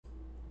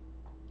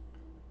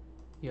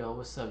Yo,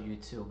 what's up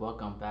YouTube?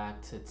 Welcome back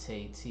to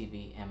Tay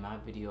TV. And my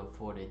video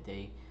for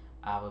today,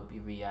 I will be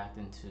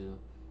reacting to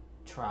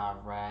Try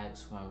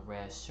Rags when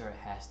Red Shirt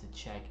has to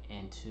check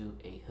into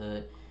a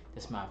hood.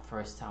 This is my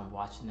first time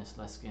watching this.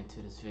 Let's get into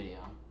this video.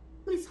 How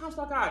many times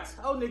I gotta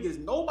tell niggas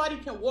nobody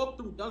can walk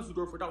through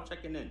Dunsendorf without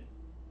checking in?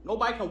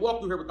 Nobody can walk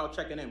through here without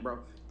checking in, bro.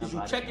 Cause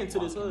you check into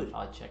this hood.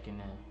 Without checking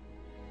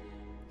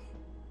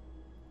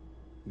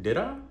in. Did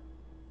I?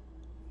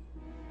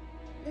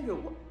 Nigga,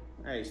 what?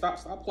 Hey,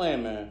 stop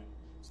playing, man.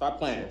 Stop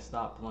playing. Yeah,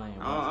 stop playing.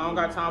 I don't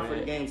got time for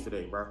the games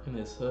today, bro. In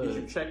this hood. Did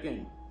you check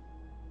in?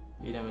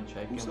 You didn't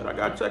check in. Who said I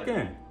gotta check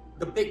in?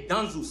 The big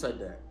Dunzu said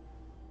that.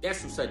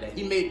 That's who said that.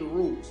 He made the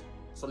rules.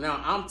 So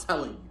now I'm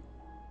telling you.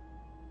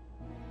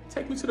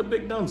 Take me to the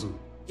big Dunzu.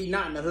 He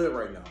not in the hood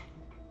right now.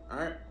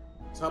 Alright?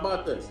 So how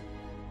about this?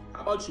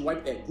 How about you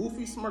wipe that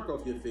goofy smirk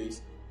off your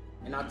face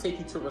and I'll take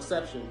you to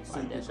reception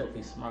so you can check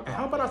in. And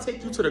how about I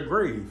take you to the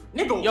grave?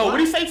 Nigga, yo, what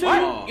did he say to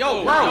you?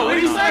 Yo, bro, what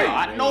did he say?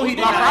 I know he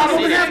did not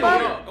say that,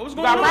 bro. What's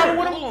going on?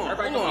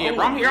 Hold on. Yeah,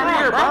 bro, I'm here,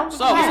 bro. What's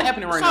up? What's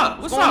happening right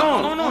now? What's going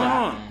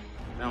on?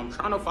 Now I'm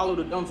trying to follow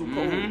the Dunzu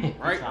code,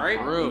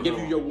 right? Give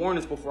you your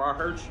warnings before I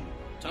hurt you.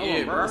 Tell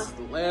him, bro. This is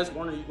the last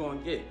warning you're gonna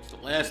get. It's the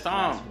last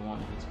time.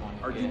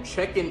 Are you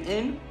checking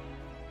in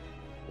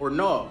or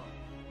no?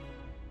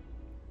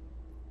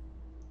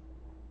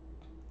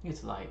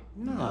 It's like,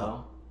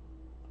 no.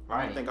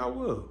 I don't think I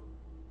will.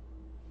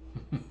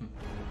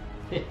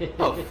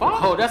 Oh,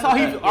 fuck. Oh, that's how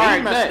he.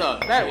 Alright, messed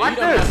up. Watch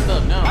this.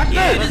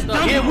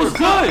 Yeah, what's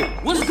good?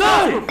 What's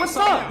good? What's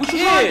up? What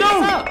you gonna do?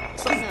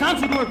 What's up?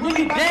 Dunsendorf,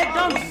 nigga, bad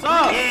Dunsendorf. What's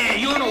up? Yeah,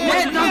 you don't know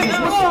what you done.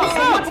 What's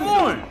up? Come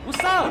on.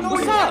 What's up?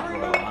 What's up?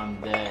 Bro,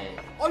 I'm dead.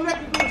 All you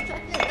have to do is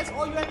check in. That's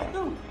all you have to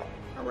do.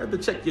 I'd rather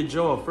check your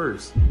jaw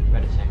first. You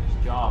better check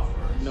his jaw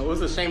first. No, it's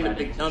a shame that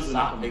big Dunzu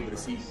not gonna be able to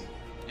see you.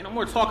 Ain't no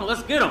more talking.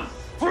 Let's get him.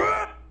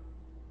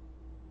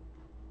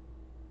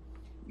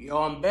 Yo,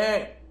 I'm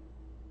back.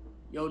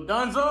 Yo,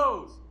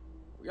 Dunzos.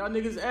 Where y'all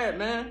niggas at,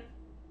 man?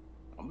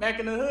 I'm back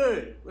in the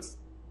hood. What's...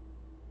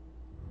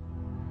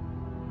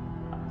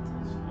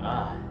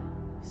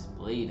 It's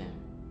bleeding.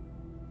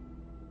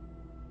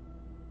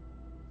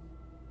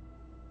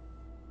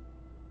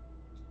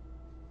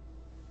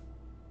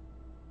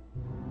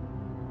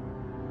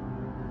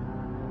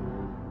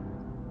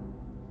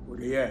 Where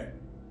they at?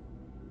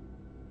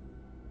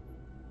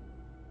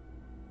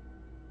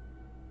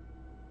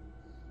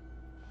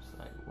 It's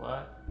like,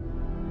 what?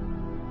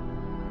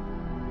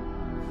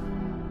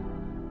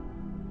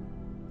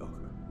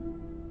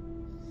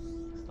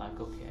 It's like,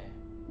 okay.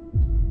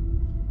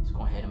 It's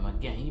gonna hit him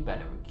again. He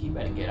better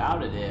get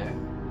out of there.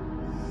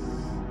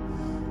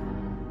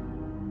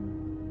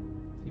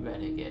 He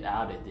better get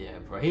out of there,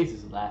 bro. He's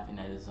just laughing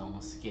at his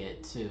own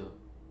skit too.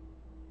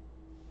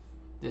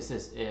 This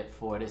is it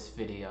for this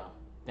video.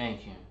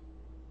 Thank you.